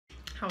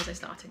How was I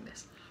starting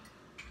this?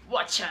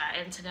 Watch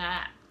our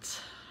internet.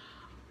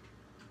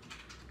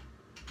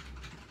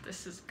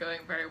 This is going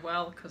very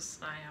well because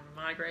I have a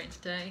migraine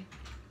today,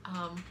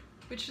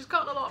 which has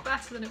gotten a lot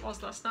better than it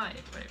was last night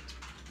when it was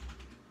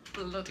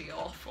bloody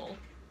awful,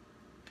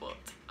 but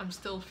I'm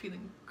still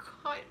feeling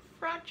quite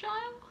fragile.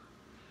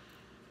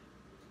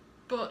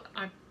 But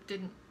I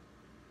didn't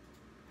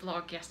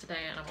vlog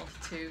yesterday and I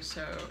wanted to,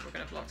 so we're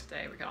gonna vlog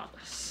today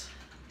regardless.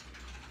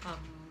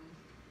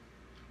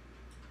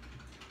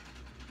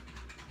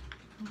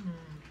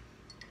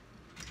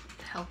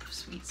 The help of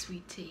sweet,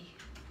 sweet tea.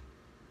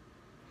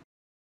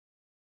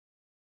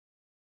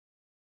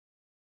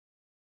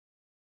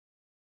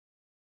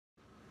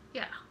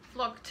 Yeah,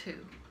 vlog 2.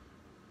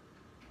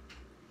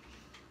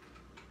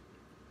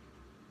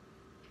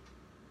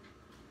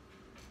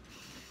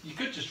 You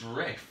could just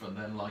riff and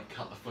then like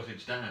cut the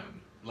footage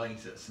down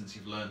later since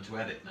you've learned to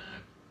edit now.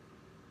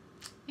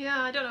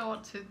 Yeah, I don't know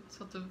what to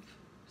sort of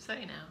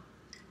say now.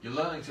 You're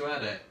learning to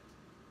edit.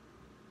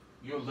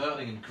 You're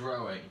learning and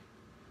growing.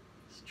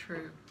 It's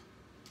true.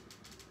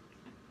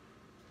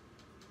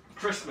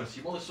 Christmas,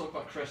 you want to talk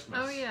about Christmas?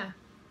 Oh yeah.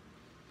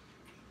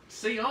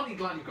 See, aren't you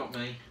glad you've got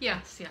me?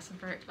 Yes, yes, I'm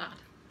very glad.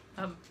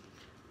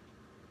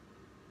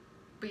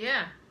 But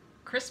yeah,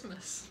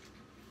 Christmas.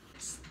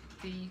 It's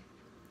the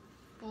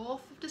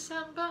 4th of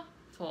December?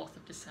 4th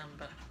of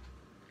December.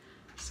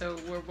 So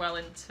we're well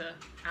into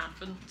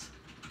Advent.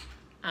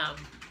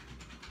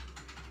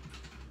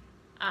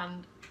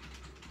 And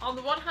on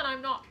the one hand,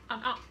 I'm not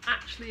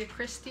actually a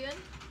Christian.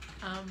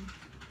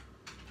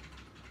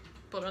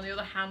 But on the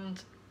other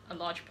hand, a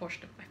large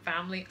portion of my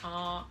family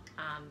are,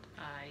 and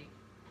I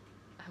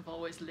have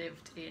always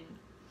lived in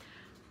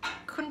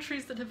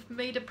countries that have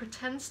made a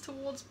pretense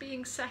towards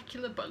being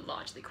secular but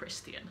largely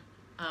Christian.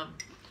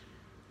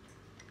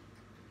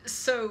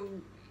 So,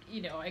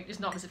 you know, it's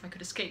not as if I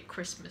could escape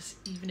Christmas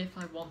even if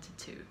I wanted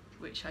to,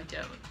 which I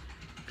don't,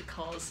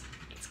 because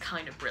it's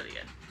kind of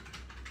brilliant.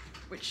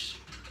 Which,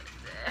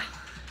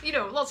 you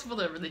know, lots of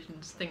other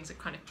religions things are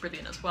kind of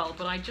brilliant as well,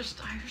 but I just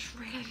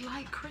really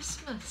like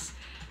Christmas.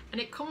 And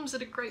it comes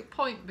at a great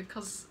point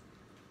because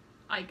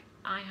I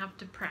have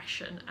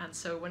depression, and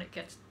so when it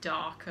gets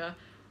darker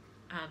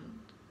and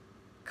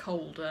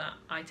colder,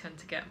 I tend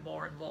to get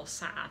more and more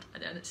sad.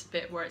 And then it's a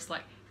bit where it's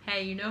like,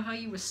 hey, you know how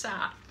you were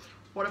sad?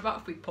 What about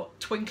if we put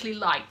twinkly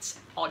lights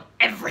on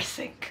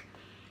everything?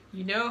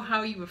 You know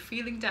how you were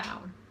feeling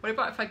down? What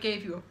about if I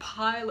gave you a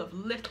pile of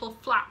little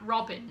flat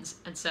robins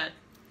and said,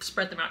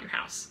 spread them out your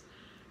house?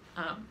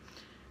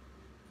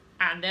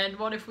 And then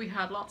what if we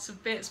had lots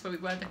of bits where we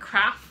went to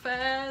craft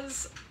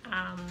fairs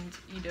and,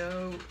 you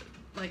know,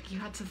 like you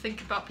had to think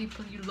about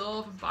people you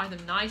love and buy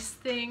them nice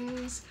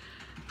things,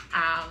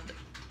 and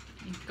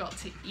you've got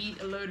to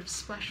eat a load of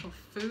special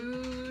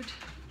food,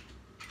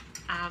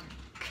 and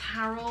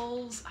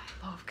carols.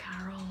 I love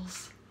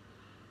carols.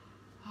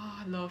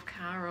 Oh, I love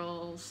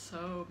carols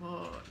so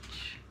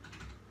much.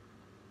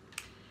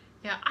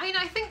 Yeah,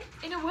 I think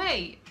in a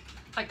way,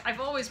 like I've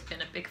always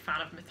been a big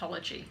fan of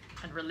mythology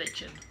and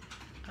religion.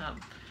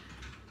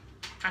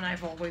 And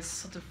I've always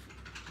sort of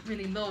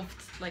really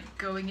loved like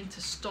going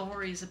into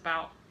stories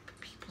about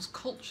people's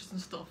cultures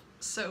and stuff.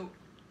 So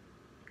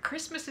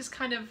Christmas is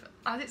kind of,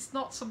 it's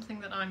not something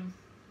that I'm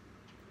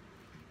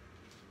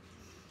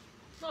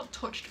not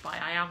touched by.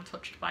 I am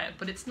touched by it,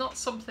 but it's not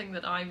something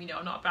that I'm, you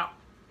know, not about.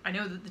 I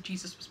know that the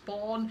Jesus was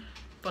born,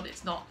 but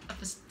it's not of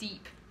this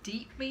deep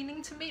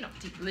meaning to me, not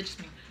deep religious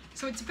meaning.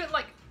 So it's a bit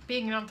like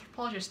being an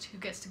anthropologist who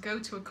gets to go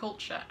to a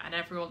culture and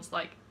everyone's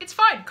like, it's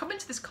fine, come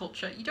into this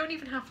culture. You don't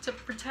even have to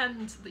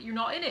pretend that you're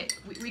not in it.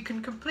 We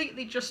can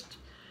completely just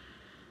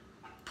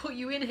put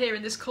you in here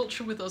in this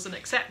culture with us and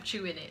accept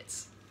you in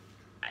it.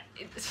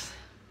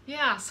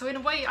 Yeah, so in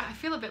a way I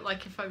feel a bit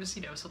like if I was,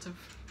 you know, sort of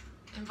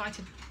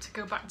invited to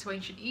go back to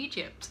ancient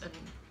Egypt and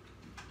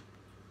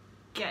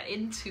get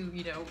into,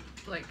 you know,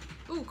 like,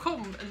 ooh,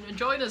 come and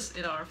join us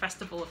in our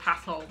festival of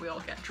Hathor, we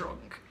all get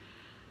drunk.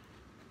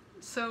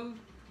 So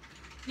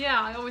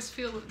yeah, I always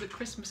feel that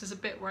Christmas is a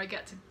bit where I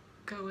get to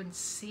go and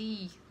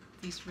see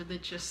these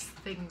religious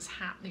things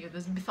happening,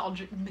 there's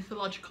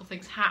mythological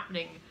things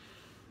happening,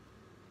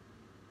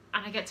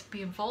 and I get to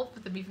be involved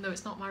with them even though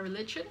it's not my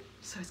religion,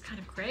 so it's kind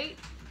of great.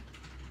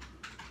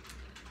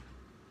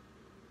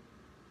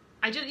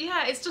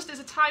 Yeah, it's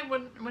a time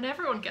when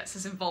everyone gets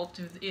as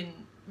involved in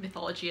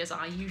mythology as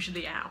I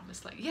usually am.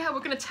 It's like, yeah, we're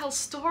going to tell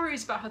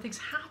stories about how things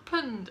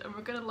happened, and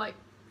we're going to like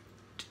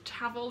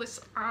have all this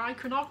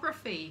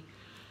iconography,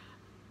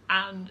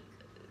 and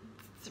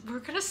we're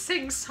going to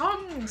sing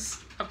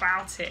songs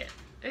about it.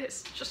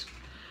 It's just,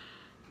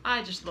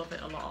 I just love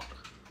it a lot.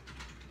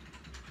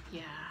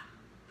 Yeah,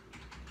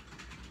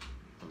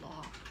 a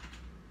lot.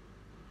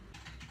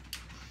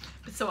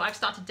 So I've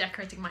started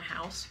decorating my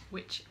house,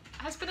 which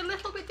has been a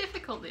little bit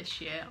difficult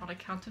this year on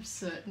account of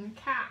certain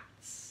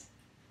cats.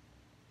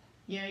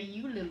 Yeah,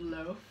 you little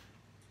loaf.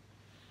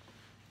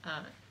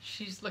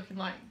 She's looking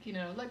like, you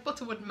know, like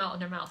butter wouldn't melt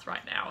in her mouth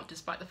right now,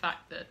 despite the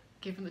fact that,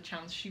 given the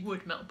chance, she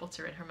would melt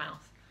butter in her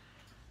mouth.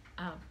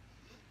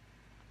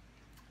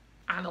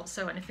 and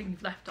also anything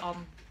you've left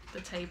on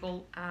the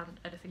table and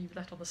anything you've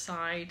left on the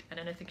side and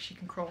anything she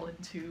can crawl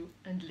into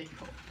and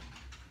lick up.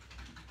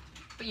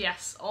 But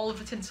yes, all of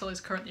the tinsel is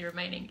currently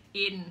remaining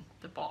in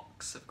the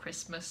box of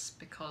Christmas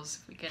because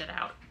if we get it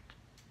out,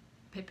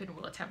 Pippin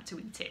will attempt to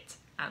eat it,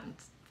 and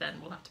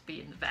then we'll have to be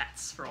in the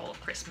vets for all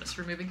of Christmas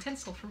removing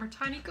tinsel from her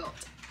tiny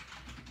gut.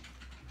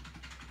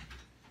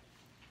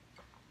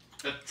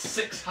 At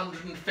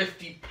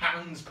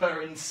 £650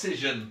 per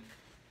incision.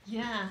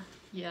 Yeah,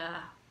 yeah.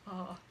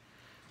 Oh.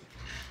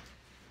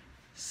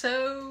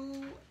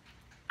 So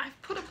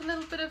I've put up a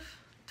little bit of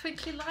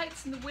twinkly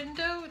lights in the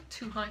window,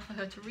 too high for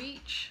her to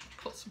reach.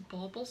 Put some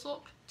baubles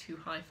up, too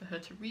high for her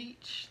to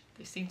reach.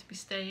 They seem to be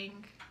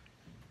staying.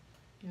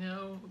 You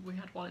know, we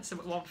had one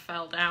incident where one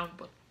fell down,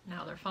 but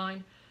now they're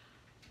fine.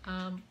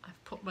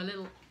 I've put my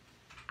little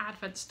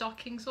advent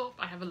stockings up.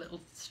 I have a little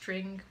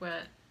string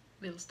where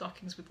little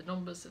stockings with the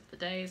numbers of the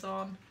days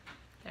on.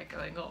 They're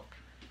going up.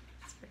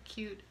 It's very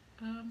cute.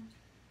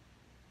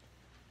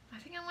 I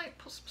think I might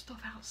put some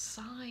stuff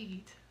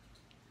outside.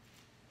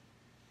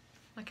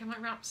 Like I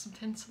might wrap some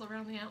tinsel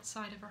around the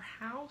outside of our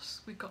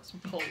house. We've got some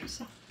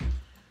poles.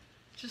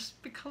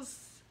 Just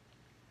because,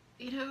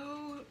 you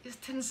know, it's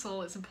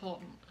tinsel is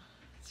important.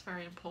 It's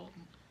very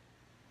important.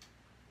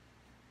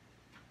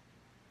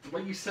 The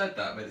way you said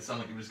that made it sound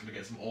like you were just going to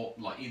get some,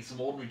 either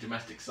some ordinary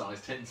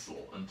domestic-sized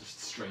tinsel and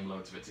just string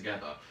loads of it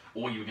together,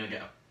 or you were going to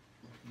get a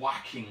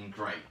whacking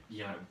great,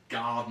 you know,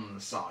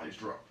 garden-sized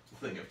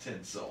thing of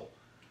tinsel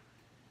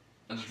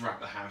and just wrap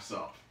the house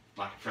up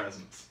like a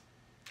present.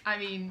 I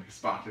mean, like a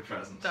sparkly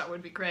present. That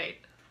would be great.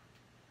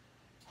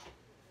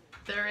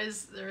 There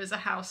is a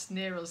house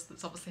near us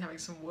that's obviously having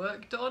some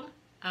work done,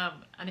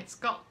 and it's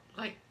got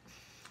like,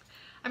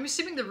 I'm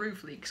assuming the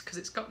roof leaks because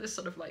it's got this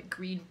sort of like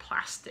green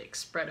plastic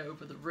spread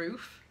over the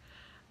roof.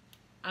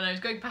 And I was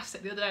going past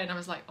it the other day and I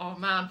was like, oh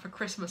man, for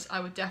Christmas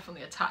I would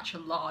definitely attach a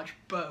large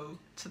bow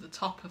to the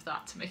top of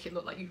that to make it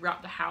look like you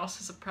wrap the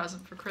house as a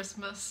present for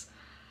Christmas.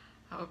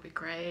 That would be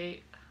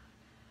great.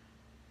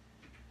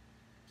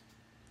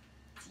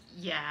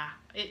 Yeah,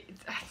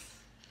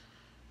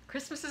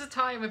 Christmas is a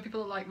time when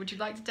people are like, would you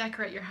like to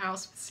decorate your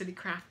house with silly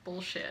craft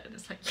bullshit? And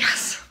it's like,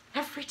 yes,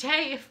 every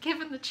day if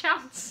given the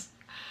chance.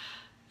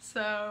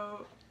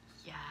 So,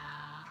 yeah.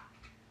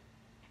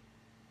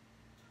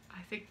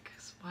 I think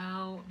as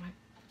well, I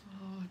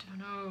don't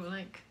know,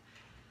 like,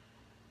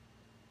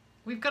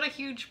 we've got a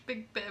huge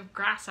big bit of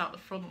grass out the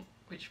front,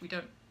 which we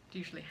don't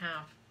usually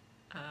have.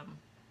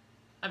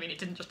 I mean, it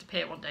didn't just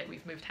appear one day,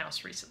 we've moved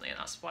house recently, and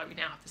that's why we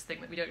now have this thing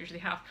that we don't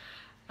usually have.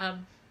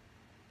 And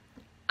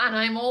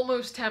I'm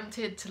almost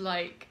tempted to,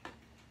 like,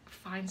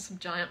 find some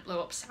giant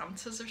blow-up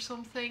Santas or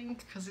something,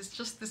 because it's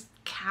just this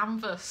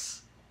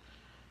canvas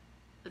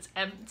that's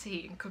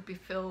empty and could be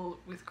filled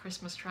with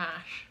Christmas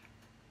trash.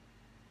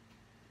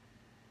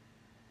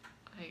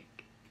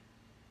 Like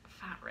a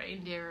fat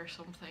reindeer or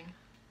something.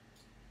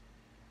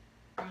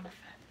 I'm gonna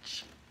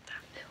fetch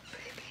that little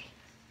baby.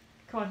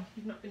 Come on,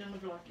 you've not been on the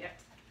vlog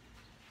yet.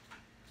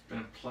 Been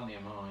on plenty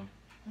of mine.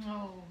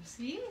 Oh,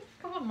 see?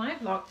 Come on my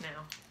vlog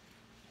now.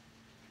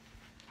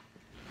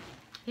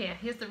 Here,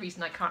 here's the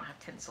reason I can't have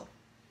tinsel.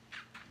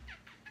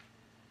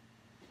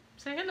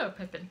 Say hello,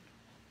 Pippin.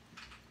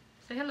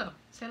 Say hello.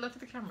 Say hello to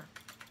the camera.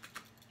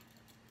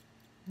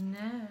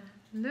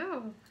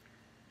 No.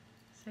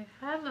 Say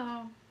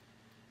hello.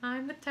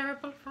 I'm the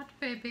terrible fat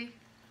baby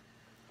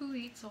who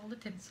eats all the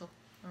tinsel.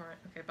 Alright,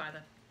 okay, bye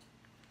then.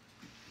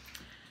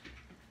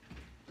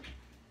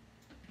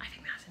 I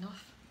think that's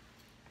enough.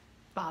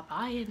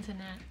 Bye-bye,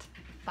 internet.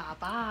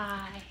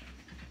 Bye-bye.